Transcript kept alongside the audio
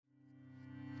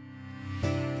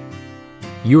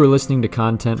You are listening to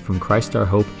content from Christ Our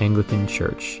Hope Anglican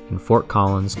Church in Fort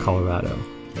Collins, Colorado.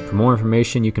 For more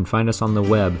information, you can find us on the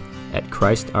web at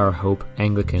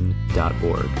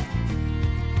christourhopeanglican.org.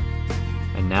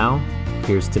 And now,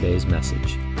 here's today's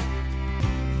message.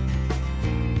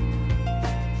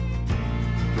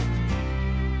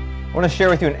 I want to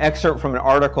share with you an excerpt from an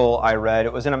article I read.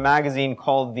 It was in a magazine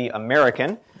called The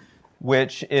American,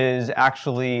 which is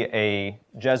actually a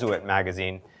Jesuit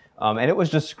magazine. And it was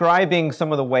describing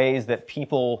some of the ways that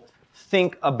people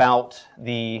think about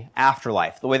the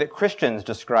afterlife, the way that Christians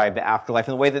describe the afterlife,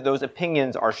 and the way that those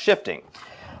opinions are shifting.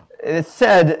 It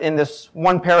said in this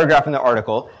one paragraph in the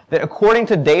article that according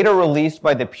to data released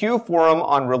by the Pew Forum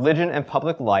on Religion and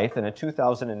Public Life in a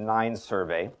 2009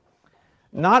 survey,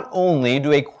 not only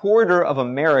do a quarter of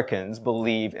Americans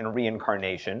believe in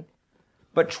reincarnation,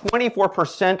 but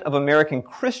 24% of American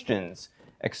Christians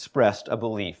expressed a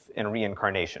belief in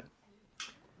reincarnation.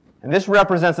 And this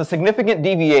represents a significant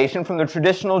deviation from the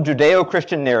traditional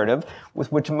Judeo-Christian narrative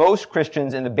with which most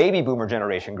Christians in the baby boomer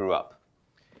generation grew up.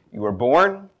 You were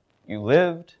born, you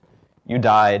lived, you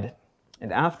died,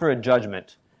 and after a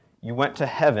judgment, you went to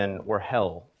heaven or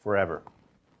hell forever.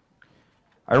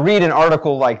 I read an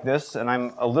article like this, and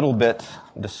I'm a little bit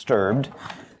disturbed.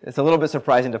 It's a little bit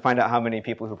surprising to find out how many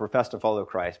people who profess to follow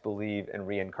Christ believe in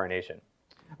reincarnation.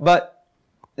 But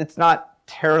it's not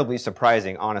terribly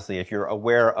surprising, honestly, if you're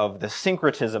aware of the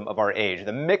syncretism of our age,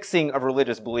 the mixing of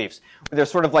religious beliefs.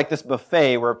 There's sort of like this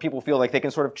buffet where people feel like they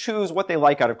can sort of choose what they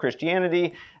like out of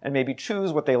Christianity and maybe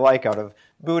choose what they like out of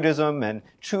Buddhism and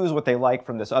choose what they like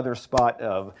from this other spot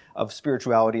of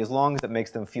spirituality as long as it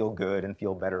makes them feel good and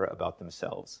feel better about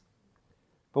themselves.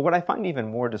 But what I find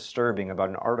even more disturbing about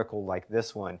an article like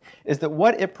this one is that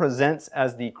what it presents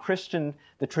as the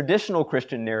traditional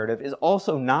Christian narrative is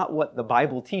also not what the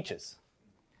Bible teaches.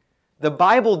 The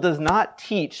Bible does not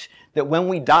teach that when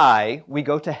we die, we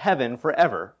go to heaven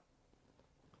forever.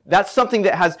 That's something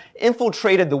that has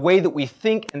infiltrated the way that we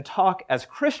think and talk as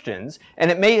Christians,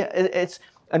 and it's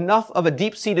enough of a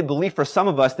deep-seated belief for some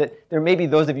of us that there may be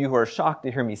those of you who are shocked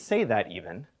to hear me say that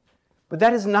even. But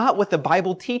that is not what the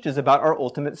Bible teaches about our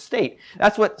ultimate state.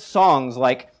 That's what songs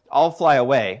like I'll Fly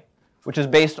Away, which is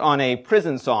based on a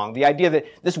prison song, the idea that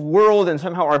this world and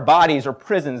somehow our bodies are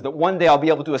prisons, that one day I'll be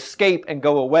able to escape and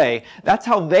go away. That's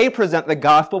how they present the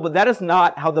gospel, but that is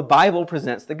not how the Bible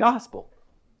presents the gospel.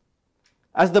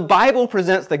 As the Bible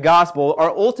presents the gospel,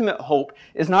 our ultimate hope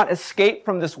is not escape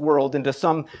from this world into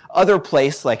some other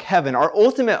place like heaven. Our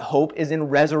ultimate hope is in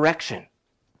resurrection.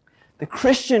 The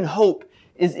Christian hope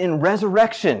is in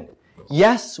resurrection.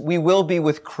 Yes, we will be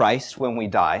with Christ when we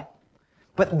die,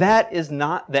 but that is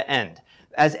not the end.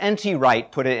 As N.T.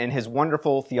 Wright put it in his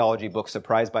wonderful theology book,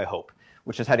 Surprised by Hope,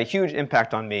 which has had a huge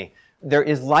impact on me, there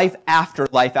is life after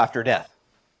death.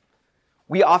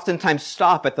 We oftentimes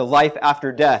stop at the life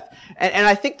after death. And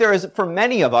I think there is, for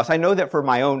many of us, I know that for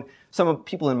some of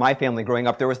people in my family growing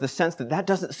up, there was the sense that that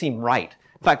doesn't seem right.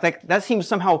 In fact, that seems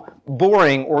somehow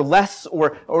boring or less,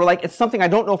 or like it's something I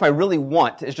don't know if I really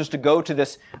want, is just to go to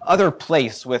this other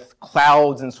place with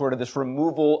clouds and sort of this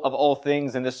removal of all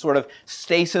things and this sort of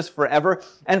stasis forever.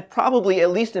 And probably, at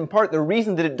least in part, the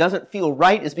reason that it doesn't feel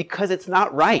right is because it's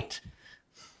not right.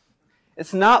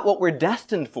 It's not what we're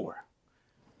destined for.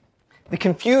 The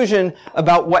confusion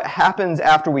about what happens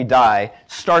after we die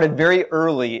started very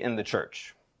early in the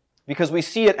church, because we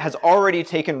see it has already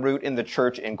taken root in the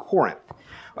church in Corinth.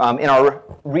 In our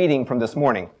reading from this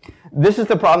morning. This is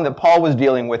the problem that Paul was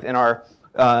dealing with in 1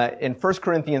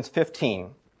 Corinthians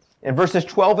 15. In verses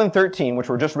 12 and 13, which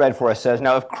were just read for us, says,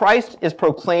 "Now if Christ is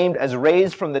proclaimed as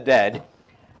raised from the dead,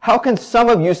 how can some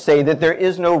of you say that there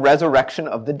is no resurrection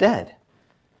of the dead?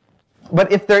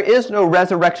 But if there is no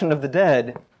resurrection of the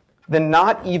dead, then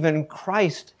not even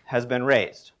Christ has been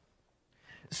raised."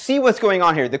 See what's going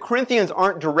on here. The Corinthians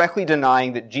aren't directly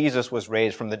denying that Jesus was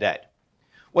raised from the dead.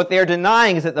 What they are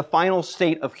denying is that the final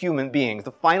state of human beings,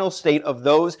 the final state of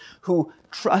those who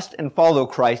trust and follow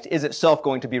Christ, is itself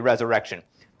going to be resurrection.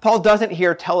 Paul doesn't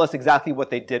here tell us exactly what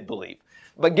they did believe.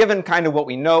 But given kind of what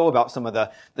we know about some of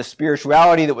the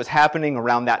spirituality that was happening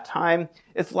around that time,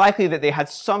 it's likely that they had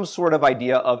some sort of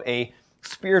idea of a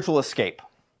spiritual escape.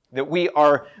 That we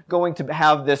are going to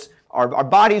have this, our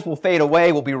bodies will fade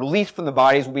away, we'll be released from the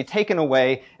bodies, we'll be taken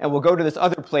away, and we'll go to this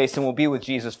other place and we'll be with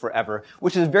Jesus forever,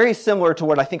 which is very similar to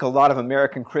what I think a lot of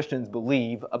American Christians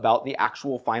believe about the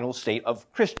actual final state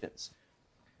of Christians.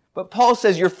 But Paul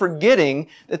says you're forgetting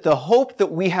that the hope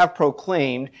that we have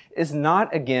proclaimed is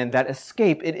not, again, that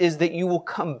escape. It is that you will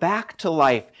come back to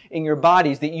life in your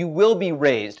bodies, that you will be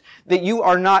raised, that you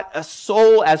are not a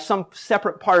soul as some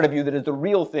separate part of you that is the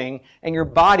real thing, and your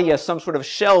body as some sort of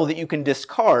shell that you can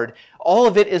discard. All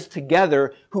of it is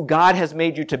together who God has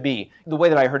made you to be. The way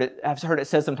that I've heard it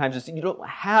said sometimes is you don't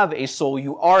have a soul,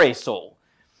 you are a soul.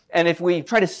 And if we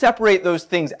try to separate those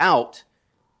things out,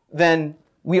 then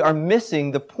we are missing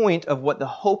the point of what the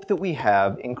hope that we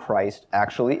have in Christ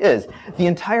actually is. The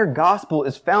entire gospel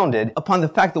is founded upon the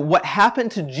fact that what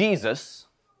happened to Jesus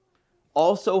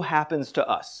also happens to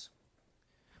us.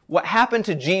 What happened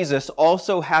to Jesus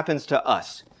also happens to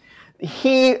us.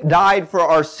 He died for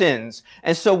our sins.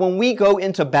 And so when we go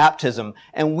into baptism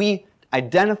and we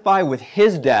identify with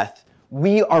his death,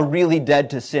 we are really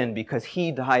dead to sin because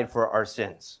he died for our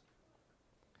sins.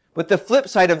 But the flip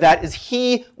side of that is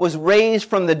he was raised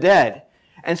from the dead.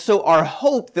 And so our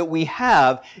hope that we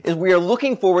have is we are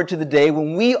looking forward to the day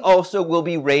when we also will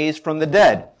be raised from the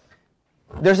dead.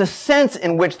 There's a sense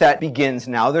in which that begins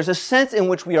now. There's a sense in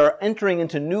which we are entering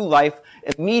into new life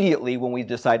immediately when we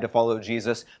decide to follow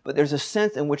Jesus. But there's a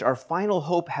sense in which our final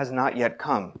hope has not yet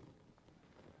come.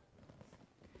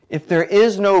 If there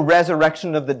is no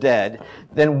resurrection of the dead,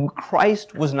 then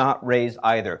Christ was not raised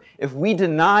either. If we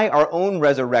deny our own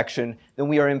resurrection, then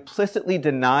we are implicitly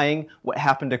denying what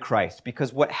happened to Christ,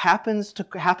 because what happened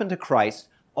to Christ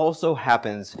also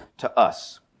happens to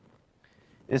us.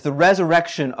 It is the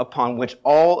resurrection upon which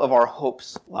all of our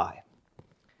hopes lie.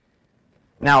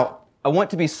 Now, I want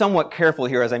to be somewhat careful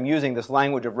here as I'm using this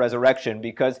language of resurrection,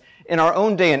 because in our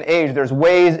own day and age, there's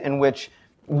ways in which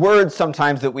words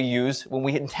sometimes that we use, when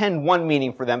we intend one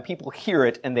meaning for them, people hear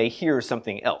it and they hear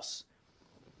something else.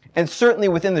 And certainly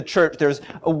within the church, there's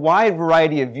a wide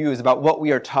variety of views about what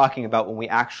we are talking about when we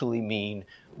actually mean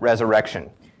resurrection.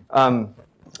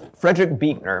 Frederick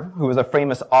Buechner, who was a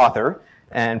famous author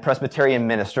and Presbyterian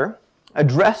minister,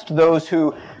 addressed those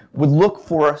who would look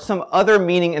for some other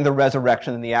meaning in the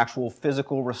resurrection than the actual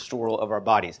physical restoral of our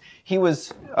bodies. He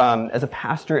was, as a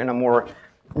pastor in a more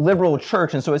liberal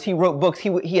church, and so as he wrote books,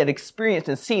 he had experienced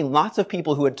and seen lots of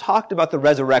people who had talked about the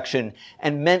resurrection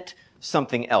and meant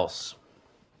something else.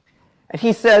 And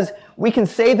he says, we can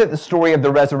say that the story of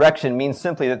the resurrection means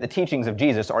simply that the teachings of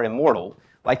Jesus are immortal,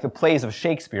 like the plays of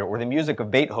Shakespeare or the music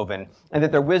of Beethoven, and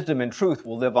that their wisdom and truth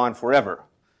will live on forever.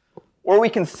 Or we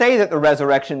can say that the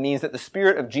resurrection means that the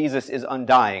spirit of Jesus is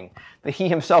undying, that he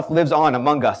himself lives on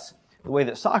among us, the way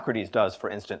that Socrates does, for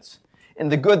instance, in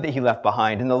the good that he left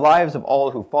behind, in the lives of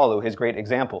all who follow his great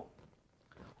example.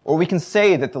 Or we can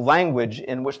say that the language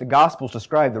in which the Gospels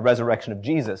describe the resurrection of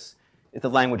Jesus is the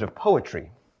language of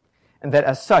poetry, and that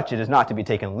as such it is not to be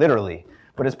taken literally,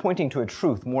 but is pointing to a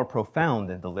truth more profound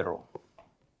than the literal.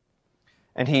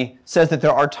 And he says that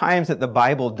there are times that the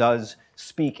Bible does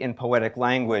speak in poetic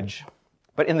language,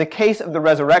 but in the case of the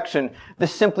resurrection,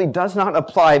 this simply does not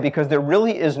apply because there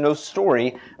really is no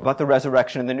story about the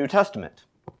resurrection in the New Testament.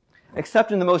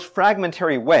 Except in the most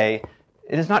fragmentary way,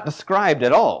 it is not described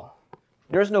at all.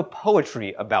 There is no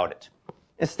poetry about it.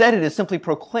 Instead, it is simply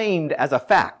proclaimed as a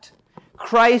fact.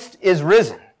 Christ is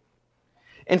risen.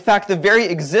 In fact, the very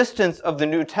existence of the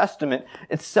New Testament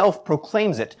itself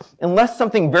proclaims it. Unless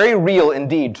something very real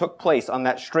indeed took place on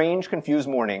that strange, confused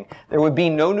morning, there would be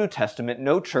no New Testament,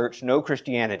 no church, no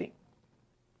Christianity.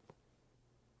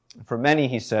 For many,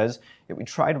 he says, yet we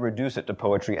try to reduce it to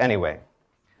poetry anyway.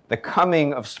 The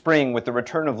coming of spring with the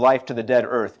return of life to the dead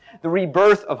earth, the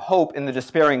rebirth of hope in the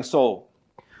despairing soul.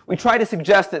 We try to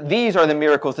suggest that these are the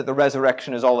miracles that the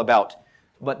resurrection is all about,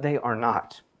 but they are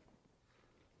not.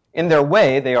 In their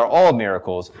way, they are all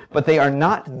miracles, but they are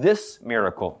not this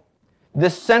miracle,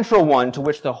 this central one to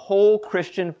which the whole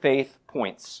Christian faith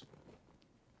points.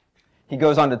 He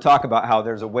goes on to talk about how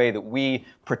there's a way that we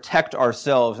protect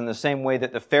ourselves in the same way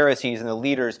that the Pharisees and the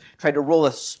leaders tried to roll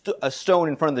a stone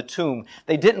in front of the tomb.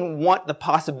 They didn't want the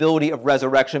possibility of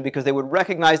resurrection because they would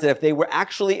recognize that if they were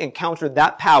actually encountered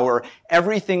that power,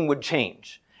 everything would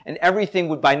change, and everything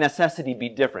would by necessity be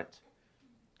different.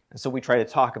 And so we try to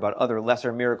talk about other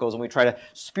lesser miracles, and we try to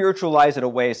spiritualize it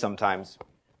away sometimes.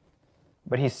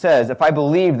 But he says, if I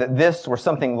believed that this or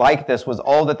something like this was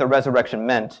all that the resurrection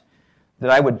meant, that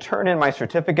I would turn in my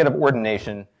certificate of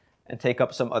ordination and take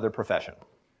up some other profession.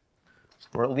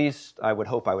 Or at least I would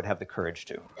hope I would have the courage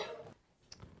to.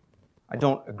 I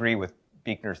don't agree with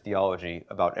Buechner's theology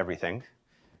about everything,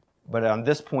 but on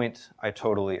this point, I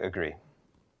totally agree.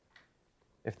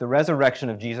 If the resurrection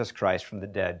of Jesus Christ from the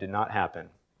dead did not happen,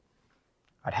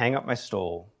 I'd hang up my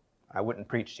stole. I wouldn't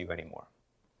preach to you anymore.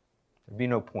 There'd be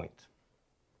no point.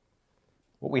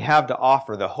 What we have to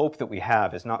offer, the hope that we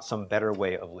have, is not some better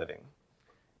way of living.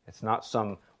 It's not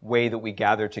some way that we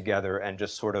gather together and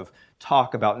just sort of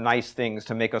talk about nice things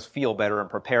to make us feel better and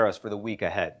prepare us for the week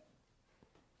ahead.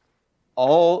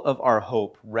 All of our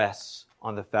hope rests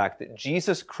on the fact that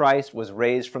Jesus Christ was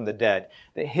raised from the dead,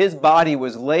 that his body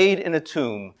was laid in a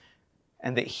tomb,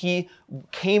 and that he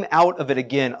came out of it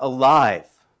again alive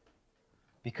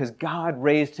because God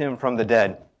raised him from the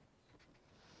dead.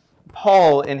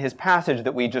 Paul, in his passage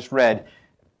that we just read,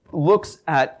 looks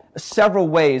at several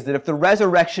ways that if the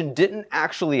resurrection didn't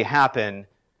actually happen,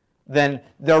 then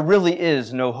there really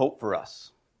is no hope for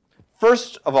us.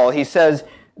 First of all, he says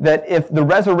that if the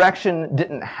resurrection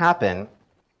didn't happen,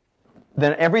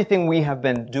 then everything we have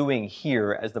been doing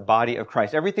here as the body of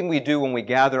Christ, everything we do when we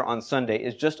gather on Sunday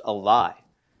is just a lie.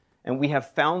 And we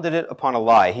have founded it upon a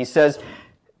lie. He says,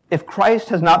 if Christ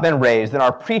has not been raised, then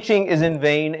our preaching is in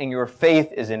vain and your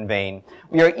faith is in vain.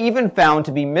 We are even found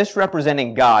to be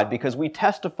misrepresenting God because we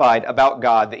testified about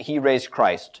God that he raised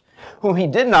Christ, whom he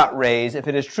did not raise if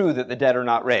it is true that the dead are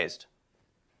not raised.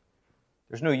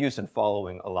 There's no use in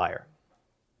following a liar.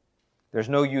 There's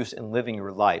no use in living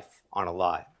your life on a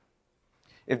lie.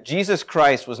 If Jesus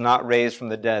Christ was not raised from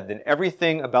the dead, then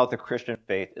everything about the Christian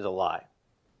faith is a lie.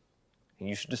 And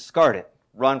you should discard it,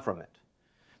 run from it.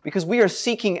 Because we are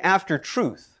seeking after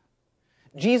truth.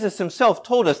 Jesus himself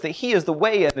told us that he is the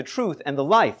way and the truth and the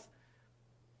life.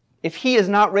 If he is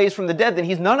not raised from the dead, then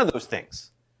he's none of those things.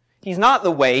 He's not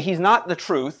the way, he's not the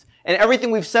truth, and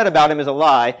everything we've said about him is a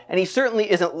lie, and he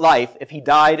certainly isn't life if he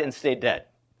died and stayed dead.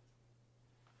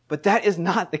 But that is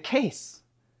not the case.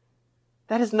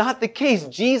 That is not the case.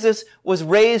 Jesus was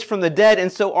raised from the dead,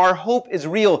 and so our hope is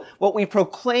real. What we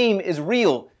proclaim is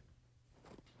real.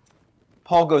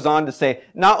 Paul goes on to say,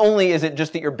 not only is it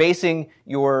just that you're basing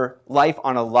your life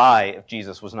on a lie if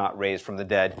Jesus was not raised from the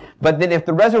dead, but that if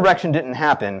the resurrection didn't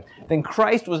happen, then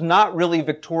Christ was not really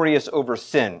victorious over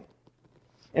sin.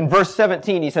 In verse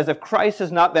 17, he says, if Christ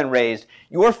has not been raised,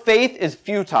 your faith is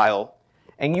futile,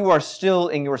 and you are still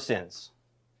in your sins.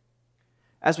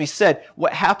 As we said,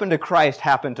 what happened to Christ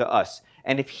happened to us.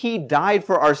 And if he died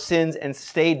for our sins and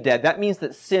stayed dead, that means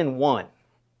that sin won.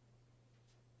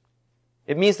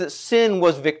 It means that sin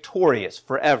was victorious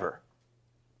forever.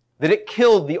 That it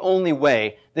killed the only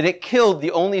way, that it killed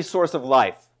the only source of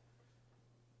life.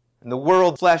 And the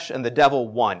world, flesh, and the devil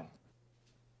won.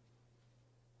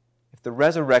 If the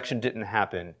resurrection didn't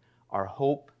happen, our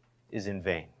hope is in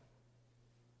vain.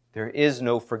 There is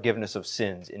no forgiveness of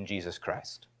sins in Jesus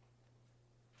Christ.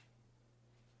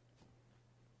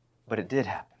 But it did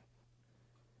happen.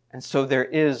 And so there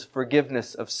is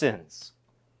forgiveness of sins.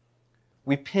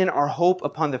 We pin our hope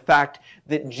upon the fact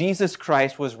that Jesus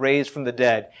Christ was raised from the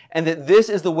dead, and that this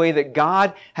is the way that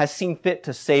God has seen fit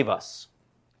to save us.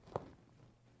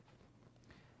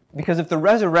 Because if the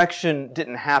resurrection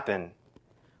didn't happen,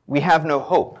 we have no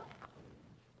hope.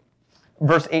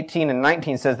 Verse 18 and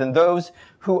 19 says, then those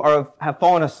who have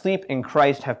fallen asleep in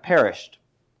Christ have perished.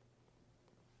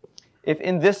 If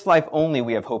in this life only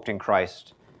we have hoped in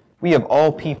Christ, we of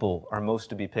all people are most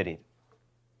to be pitied.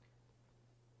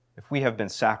 If we have been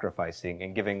sacrificing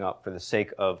and giving up for the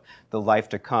sake of the life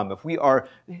to come, if we are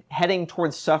heading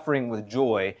towards suffering with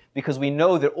joy because we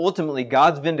know that ultimately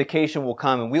God's vindication will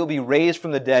come and we will be raised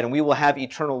from the dead and we will have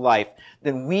eternal life,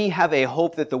 then we have a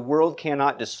hope that the world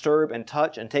cannot disturb and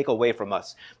touch and take away from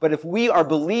us. But if we are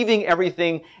believing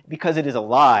everything because it is a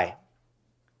lie,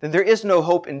 then there is no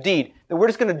hope indeed. Then we're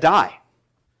just going to die.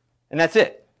 And that's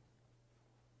it.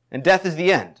 And death is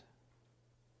the end.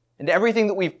 And everything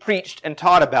that we've preached and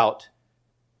taught about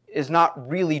is not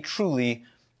really, truly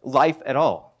life at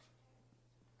all.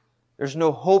 There's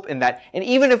no hope in that. And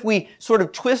even if we sort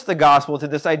of twist the gospel to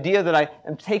this idea that I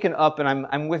am taken up and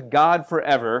I'm with God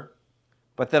forever,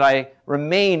 but that I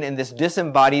remain in this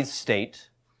disembodied state,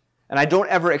 and I don't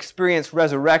ever experience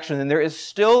resurrection, then there is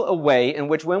still a way in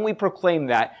which when we proclaim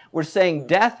that, we're saying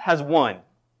death has won.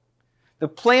 The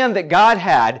plan that God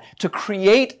had to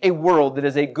create a world that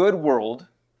is a good world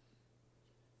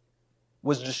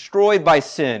was destroyed by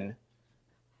sin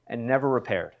and never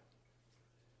repaired.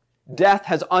 Death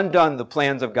has undone the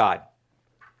plans of God.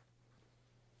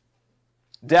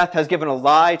 Death has given a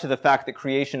lie to the fact that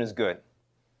creation is good.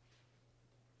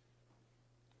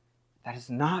 That is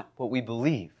not what we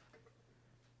believe.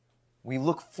 We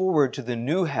look forward to the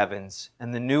new heavens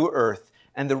and the new earth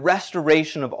and the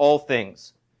restoration of all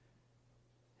things.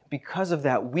 Because of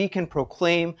that, we can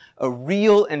proclaim a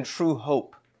real and true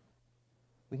hope.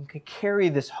 We can carry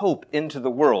this hope into the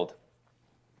world.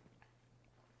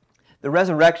 The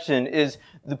resurrection is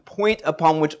the point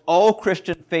upon which all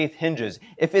Christian faith hinges.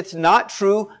 If it's not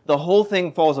true, the whole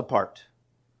thing falls apart.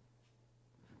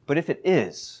 But if it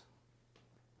is,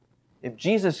 if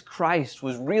Jesus Christ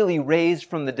was really raised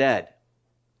from the dead,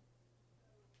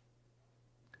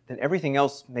 then everything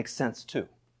else makes sense too.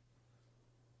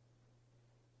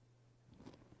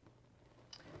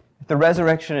 If the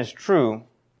resurrection is true,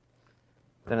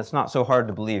 then it's not so hard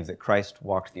to believe that Christ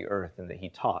walked the earth and that he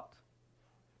taught.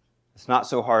 It's not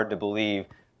so hard to believe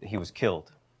that he was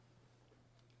killed.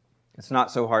 It's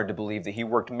not so hard to believe that he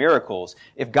worked miracles.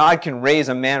 If God can raise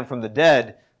a man from the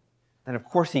dead, then of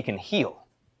course he can heal.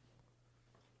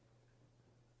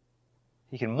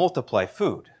 He can multiply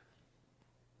food.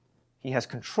 He has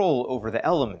control over the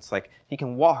elements, like he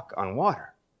can walk on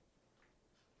water.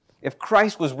 If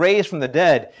Christ was raised from the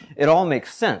dead, it all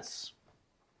makes sense.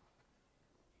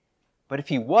 But if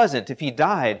he wasn't, if he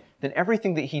died, then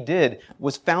everything that he did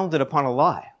was founded upon a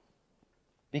lie.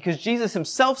 Because Jesus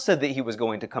himself said that he was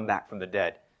going to come back from the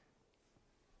dead.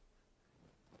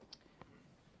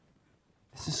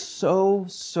 This is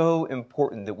so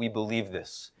important that we believe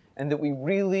this, and that we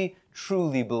really,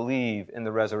 truly believe in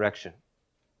the resurrection.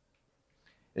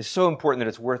 It's so important that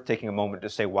it's worth taking a moment to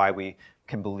say why we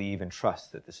can believe and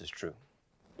trust that this is true.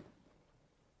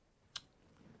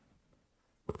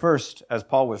 First, as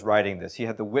Paul was writing this, he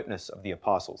had the witness of the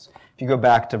apostles. If you go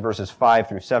back to verses 5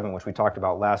 through 7, which we talked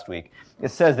about last week,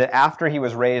 it says that after he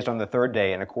was raised on the third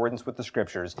day, in accordance with the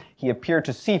Scriptures, he appeared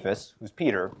to Cephas, who's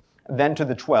Peter, then to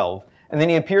the 12, and then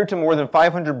he appeared to more than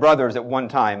 500 brothers at one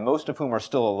time, most of whom are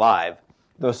still alive,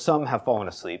 though some have fallen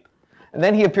asleep. And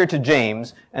then he appeared to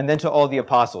James, and then to all the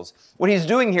apostles. What he's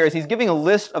doing here is he's giving a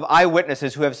list of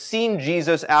eyewitnesses who have seen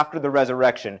Jesus after the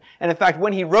resurrection. And in fact,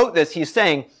 when he wrote this, he's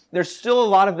saying, there's still a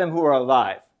lot of them who are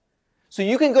alive. So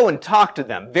you can go and talk to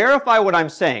them. Verify what I'm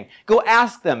saying. Go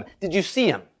ask them, did you see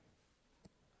him?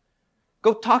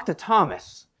 Go talk to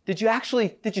Thomas. Did you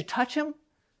touch him?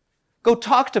 Go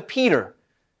talk to Peter.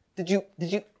 Did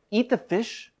you eat the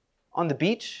fish on the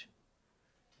beach?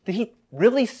 Did he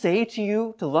really say to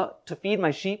you to feed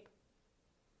my sheep?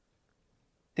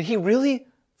 Did he really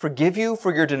forgive you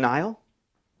for your denial?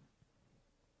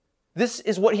 This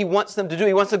is what he wants them to do.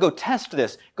 He wants to go test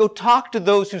this. Go talk to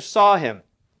those who saw him.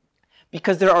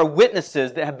 Because there are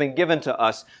witnesses that have been given to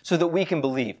us so that we can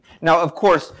believe. Now, of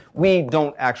course, we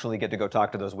don't actually get to go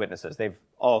talk to those witnesses. They've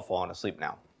all fallen asleep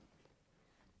now.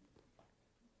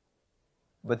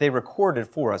 But they recorded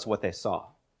for us what they saw.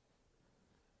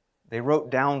 They wrote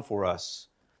down for us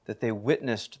that they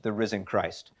witnessed the risen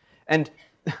Christ. And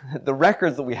the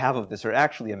records that we have of this are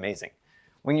actually amazing.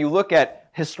 When you look at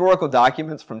historical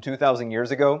documents from 2,000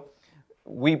 years ago,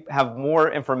 we have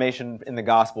more information in the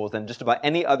Gospels than just about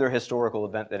any other historical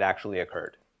event that actually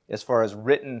occurred, as far as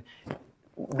written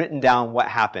down what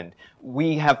happened.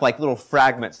 We have like little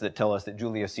fragments that tell us that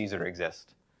Julius Caesar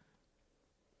exists.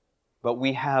 But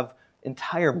we have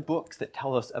entire books that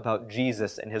tell us about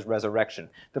Jesus and his resurrection.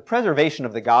 The preservation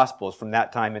of the Gospels from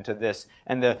that time into this,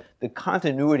 and the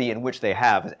continuity in which they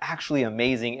have, is actually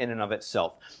amazing in and of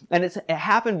itself. And it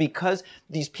happened because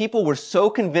these people were so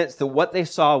convinced that what they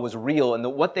saw was real and that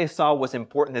what they saw was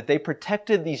important, that they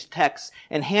protected these texts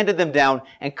and handed them down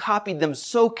and copied them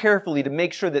so carefully to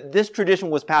make sure that this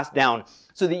tradition was passed down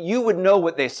so that you would know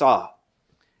what they saw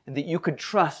and that you could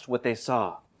trust what they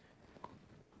saw.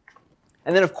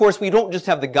 And then, of course, we don't just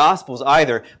have the Gospels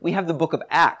either. We have the book of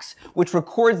Acts, which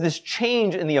records this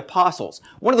change in the apostles.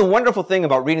 One of the wonderful things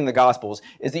about reading the Gospels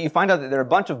is that you find out that they're a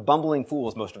bunch of bumbling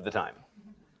fools most of the time.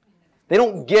 They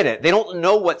don't get it. They don't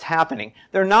know what's happening.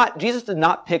 Jesus did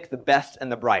not pick the best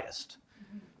and the brightest.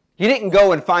 He didn't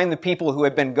go and find the people who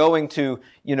had been going to,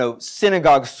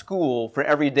 synagogue school for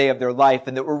every day of their life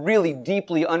and that were really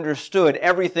deeply understood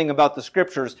everything about the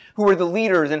Scriptures, who were the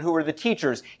leaders and who were the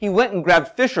teachers. He went and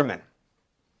grabbed fishermen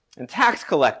and tax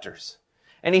collectors.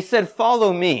 And he said,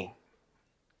 follow me.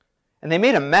 And they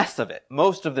made a mess of it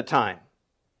most of the time.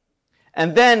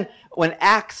 And then when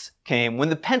Acts came, when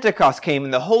the Pentecost came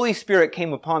and the Holy Spirit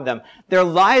came upon them, their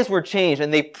lives were changed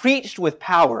and they preached with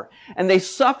power. And they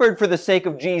suffered for the sake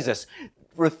of Jesus,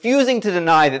 refusing to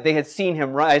deny that they had seen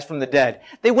him rise from the dead.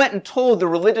 They went and told the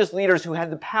religious leaders who had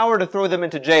the power to throw them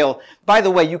into jail, by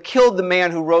the way, you killed the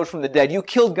man who rose from the dead. You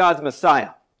killed God's Messiah.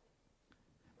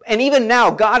 And even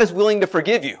now, God is willing to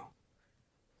forgive you.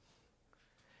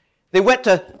 They went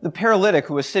to the paralytic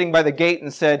who was sitting by the gate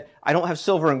and said, I don't have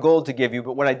silver and gold to give you,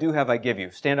 but what I do have I give you.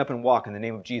 Stand up and walk in the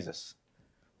name of Jesus.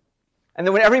 And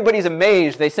then when everybody's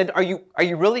amazed, they said, are you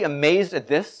really amazed at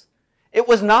this? It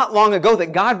was not long ago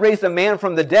that God raised a man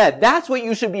from the dead. That's what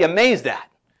you should be amazed at.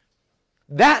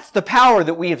 That's the power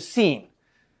that we have seen.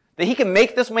 That he can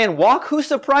make this man walk? Who's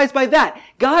surprised by that?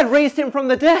 God raised him from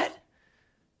the dead.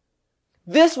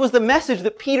 This was the message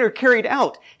that Peter carried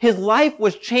out. His life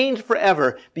was changed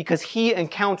forever because he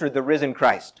encountered the risen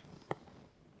Christ.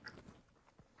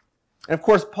 And of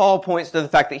course, Paul points to the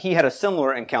fact that he had a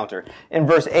similar encounter. In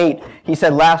verse 8, he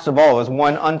said, "Last of all, as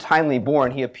one untimely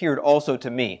born, he appeared also to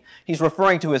me." He's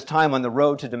referring to his time on the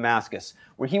road to Damascus,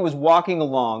 where he was walking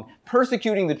along,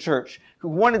 persecuting the church, who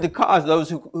wanted to cause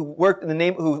those who worked in the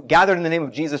name, who gathered in the name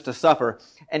of Jesus to suffer.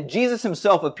 And Jesus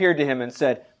himself appeared to him and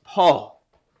said, "Paul,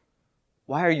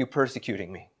 why are you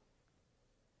persecuting me?"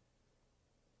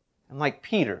 And like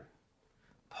Peter,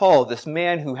 Paul, this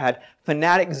man who had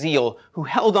fanatic zeal, who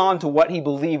held on to what he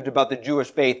believed about the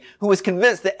Jewish faith, who was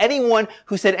convinced that anyone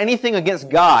who said anything against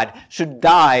God should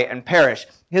die and perish,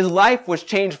 his life was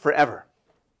changed forever.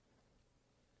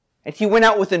 And he went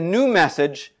out with a new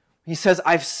message. He says,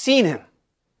 "I've seen him.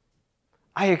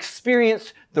 I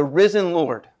experienced the risen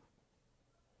Lord.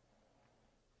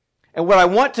 And what I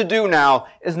want to do now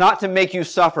is not to make you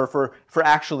suffer for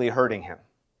actually hurting him.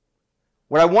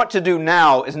 What I want to do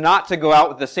now is not to go out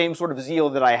with the same sort of zeal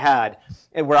that I had,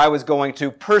 and where I was going to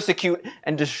persecute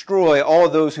and destroy all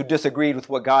those who disagreed with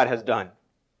what God has done."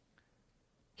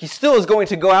 He still is going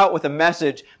to go out with a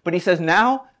message, but he says,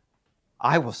 now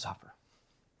I will suffer.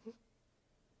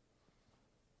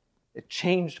 It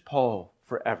changed Paul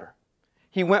forever.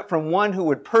 He went from one who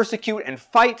would persecute and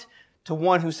fight to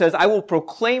one who says, "I will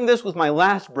proclaim this with my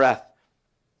last breath,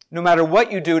 no matter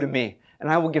what you do to me,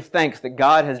 and I will give thanks that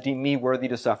God has deemed me worthy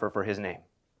to suffer for his name."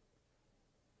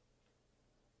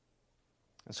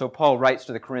 And so Paul writes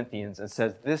to the Corinthians and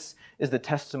says, "This is the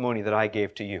testimony that I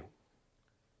gave to you.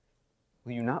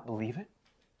 Will you not believe it?"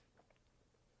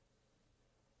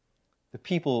 The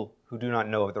people who do not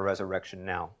know of the resurrection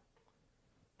now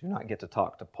do not get to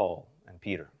talk to Paul and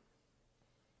Peter.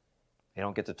 They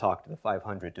don't get to talk to the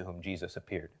 500 to whom Jesus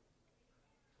appeared.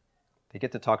 They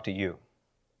get to talk to you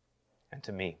and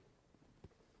to me.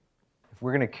 If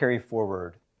we're going to carry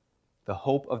forward the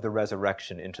hope of the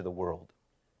resurrection into the world,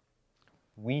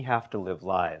 we have to live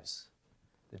lives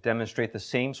that demonstrate the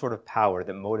same sort of power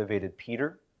that motivated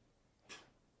Peter,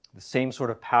 the same sort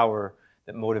of power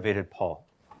that motivated Paul.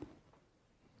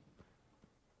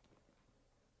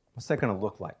 What's that going to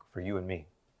look like for you and me?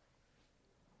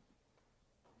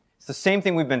 It's the same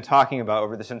thing we've been talking about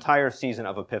over this entire season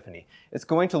of Epiphany. It's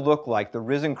going to look like the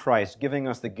risen Christ giving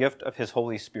us the gift of his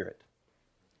Holy Spirit,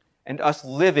 and us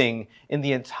living in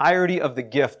the entirety of the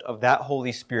gift of that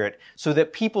Holy Spirit, so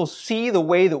that people see the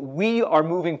way that we are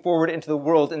moving forward into the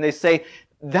world and they say,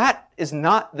 that is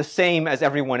not the same as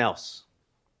everyone else.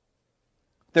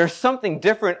 There's something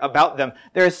different about them.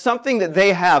 There is something that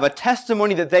they have, a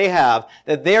testimony that they have,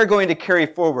 that they are going to carry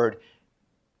forward.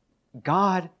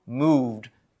 God moved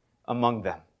among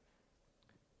them.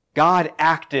 God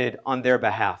acted on their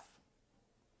behalf.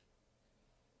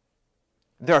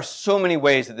 There are so many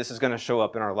ways that this is going to show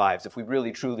up in our lives if we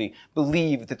really truly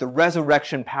believe that the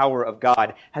resurrection power of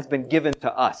God has been given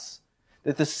to us.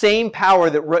 That the same power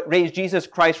that raised Jesus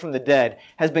Christ from the dead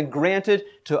has been granted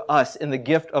to us in the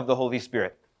gift of the Holy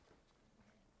Spirit.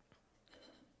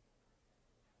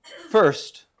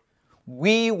 First,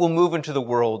 we will move into the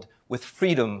world with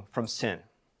freedom from sin.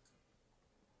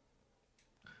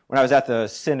 When I was at the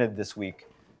Synod this week,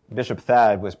 Bishop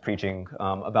Thad was preaching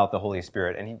about the Holy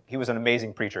Spirit, and he was an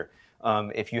amazing preacher.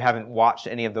 If you haven't watched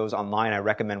any of those online, I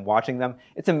recommend watching them.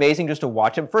 It's amazing just to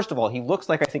watch him. First of all, he looks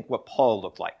like, I think, what Paul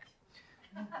looked like.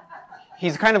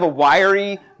 He's kind of a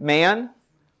wiry man,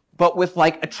 but with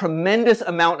like a tremendous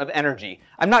amount of energy.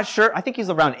 I'm not sure, I think he's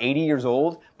around 80 years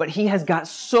old, but he has got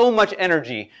so much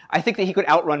energy, I think that he could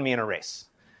outrun me in a race.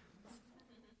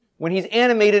 When he's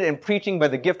animated and preaching by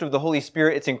the gift of the Holy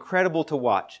Spirit, it's incredible to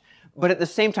watch. But at the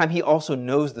same time, he also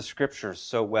knows the scriptures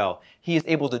so well. He is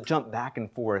able to jump back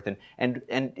and forth,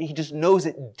 and he just knows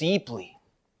it deeply.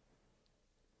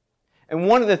 And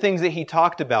one of the things that he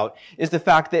talked about is the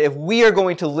fact that if we are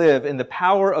going to live in the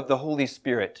power of the Holy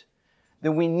Spirit,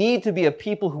 then we need to be a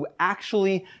people who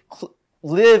actually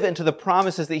live into the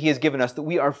promises that he has given us, that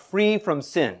we are free from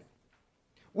sin.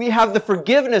 We have the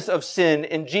forgiveness of sin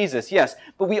in Jesus, yes,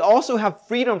 but we also have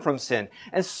freedom from sin.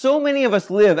 And so many of us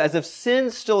live as if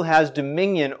sin still has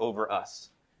dominion over us,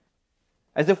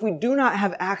 as if we do not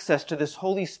have access to this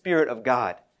Holy Spirit of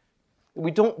God. We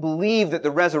don't believe that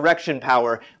the resurrection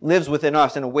power lives within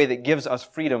us in a way that gives us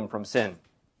freedom from sin.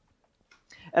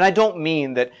 And I don't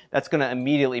mean that that's going to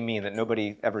immediately mean that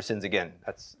nobody ever sins again.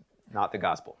 That's not the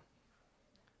gospel.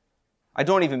 I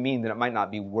don't even mean that it might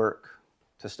not be work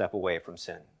to step away from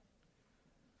sin.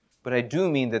 But I do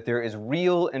mean that there is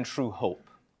real and true hope.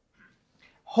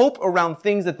 Hope around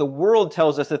things that the world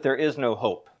tells us that there is no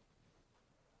hope.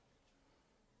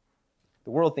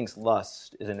 The world thinks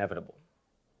lust is inevitable,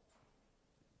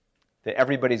 that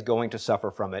everybody's going to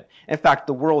suffer from it. In fact,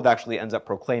 the world actually ends up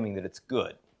proclaiming that it's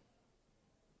good,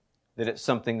 that it's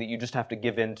something that you just have to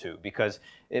give into because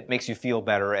it makes you feel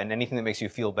better, and anything that makes you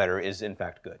feel better is in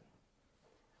fact good.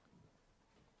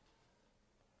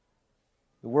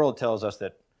 The world tells us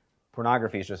that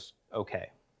pornography is just okay,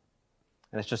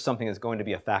 and it's just something that's going to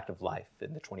be a fact of life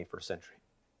in the 21st century.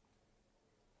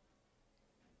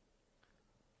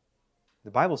 The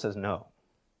Bible says no.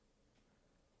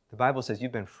 The Bible says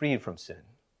you've been freed from sin,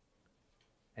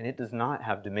 and it does not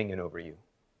have dominion over you.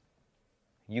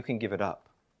 You can give it up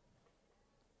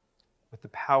with the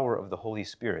power of the Holy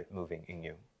Spirit moving in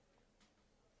you.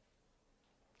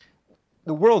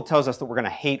 The world tells us that we're going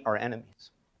to hate our enemies.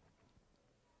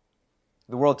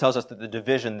 The world tells us that the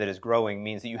division that is growing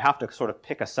means that you have to sort of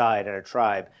pick a side in a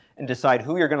tribe and decide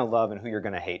who you're going to love and who you're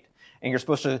going to hate. And you're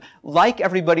supposed to like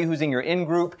everybody who's in your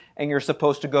in-group, and you're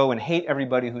supposed to go and hate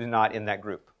everybody who's not in that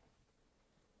group.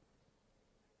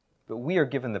 But we are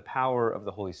given the power of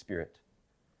the Holy Spirit,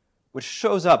 which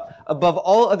shows up above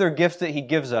all other gifts that he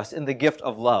gives us in the gift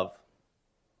of love.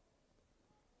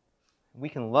 We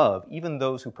can love even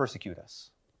those who persecute us.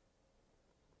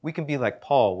 We can be like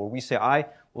Paul, where we say, I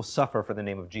will suffer for the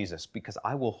name of Jesus because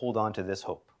I will hold on to this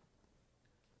hope.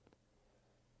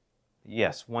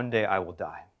 Yes, one day I will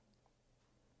die.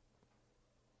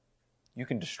 You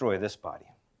can destroy this body.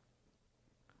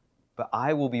 But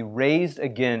I will be raised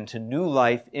again to new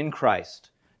life in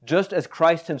Christ, just as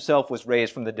Christ himself was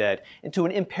raised from the dead, into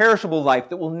an imperishable life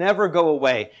that will never go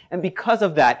away. And because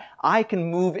of that, I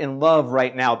can move in love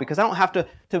right now, because I don't have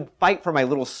to fight for my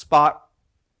little spot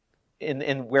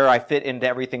in where I fit into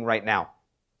everything right now.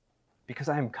 Because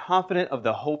I am confident of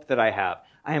the hope that I have.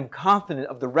 I am confident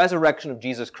of the resurrection of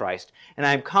Jesus Christ. And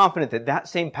I am confident that that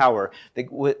same power, that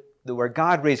where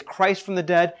God raised Christ from the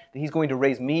dead, that he's going to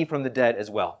raise me from the dead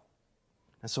as well.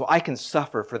 And so I can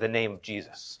suffer for the name of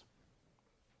Jesus.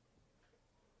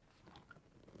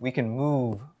 We can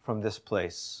move from this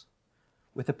place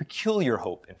with a peculiar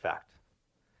hope, in fact.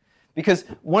 Because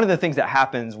one of the things that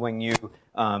happens when you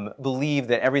believe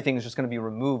that everything is just going to be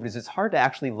removed is it's hard to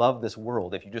actually love this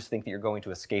world if you just think that you're going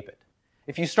to escape it.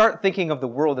 If you start thinking of the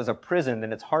world as a prison,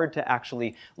 then it's hard to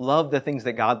actually love the things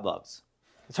that God loves.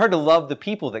 It's hard to love the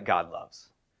people that God loves.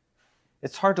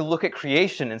 It's hard to look at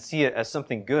creation and see it as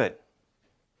something good.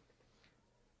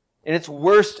 In its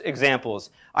worst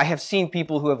examples, I have seen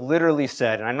people who have literally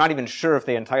said, and I'm not even sure if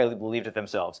they entirely believed it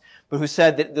themselves, but who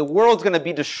said that the world's going to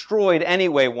be destroyed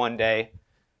anyway one day,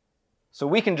 so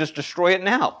we can just destroy it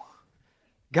now.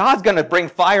 God's going to bring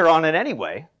fire on it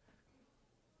anyway.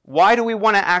 Why do we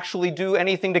want to actually do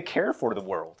anything to care for the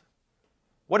world?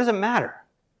 What does it matter?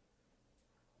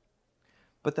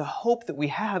 But the hope that we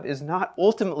have is not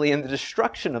ultimately in the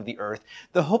destruction of the earth.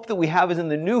 The hope that we have is in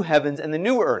the new heavens and the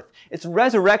new earth. It's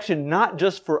resurrection not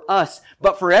just for us,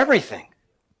 but for everything.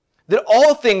 That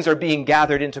all things are being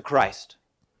gathered into Christ.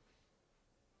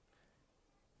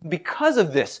 Because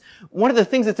of this, one of the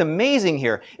things that's amazing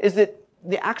here is that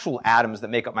the actual atoms that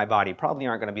make up my body probably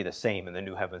aren't going to be the same in the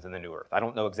new heavens and the new earth. I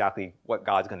don't know exactly what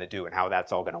God's going to do and how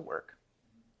that's all going to work.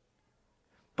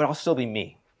 But I'll still be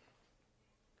me.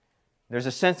 There's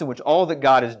a sense in which all that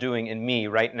God is doing in me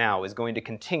right now is going to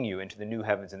continue into the new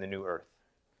heavens and the new earth.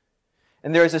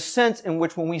 And there is a sense in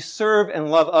which when we serve and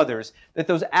love others, that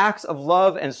those acts of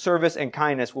love and service and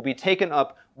kindness will be taken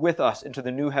up with us into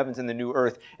the new heavens and the new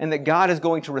earth, and that God is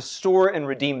going to restore and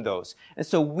redeem those. And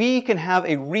so we can have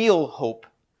a real hope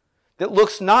that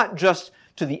looks not just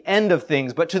to the end of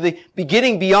things, but to the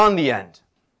beginning beyond the end.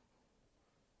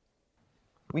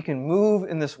 We can move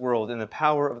in this world in the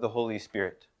power of the Holy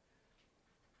Spirit,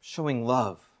 showing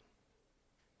love,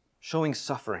 showing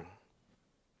suffering,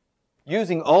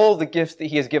 using all the gifts that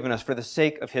he has given us for the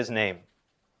sake of his name.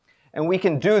 And we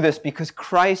can do this because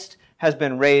Christ has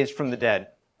been raised from the dead.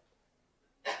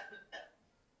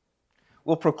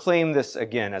 We'll proclaim this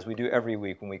again, as we do every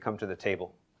week when we come to the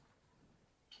table.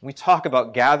 We talk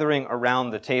about gathering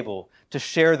around the table to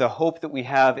share the hope that we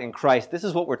have in Christ. This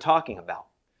is what we're talking about.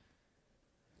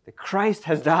 That Christ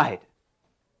has died.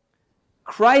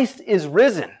 Christ is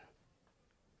risen.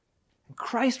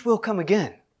 Christ will come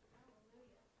again.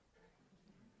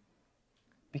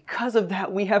 Because of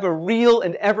that, we have a real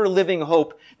and ever-living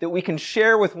hope that we can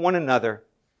share with one another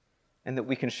and that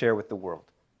we can share with the world.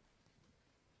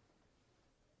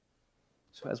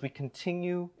 So as we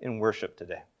continue in worship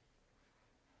today,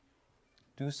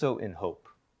 do so in hope,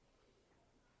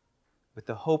 with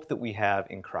the hope that we have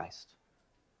in Christ,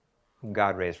 whom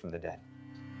God raised from the dead.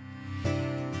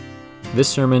 This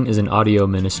sermon is an audio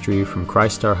ministry from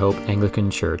Christ Our Hope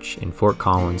Anglican Church in Fort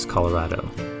Collins, Colorado.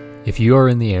 If you are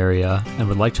in the area and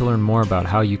would like to learn more about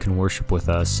how you can worship with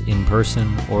us in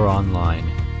person or online,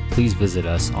 please visit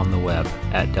us on the web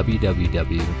at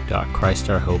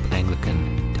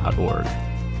www.christourhopeanglican.org.